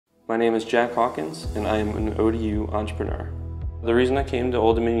My name is Jack Hawkins, and I am an ODU Entrepreneur. The reason I came to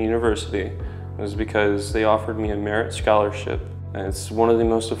Old Dominion University was because they offered me a merit scholarship. And it's one of the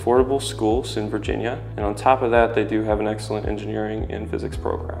most affordable schools in Virginia, and on top of that, they do have an excellent engineering and physics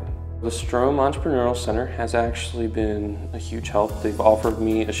program. The Strome Entrepreneurial Center has actually been a huge help. They've offered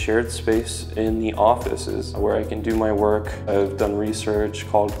me a shared space in the offices where I can do my work. I've done research,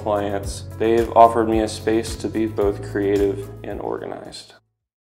 called clients. They've offered me a space to be both creative and organized.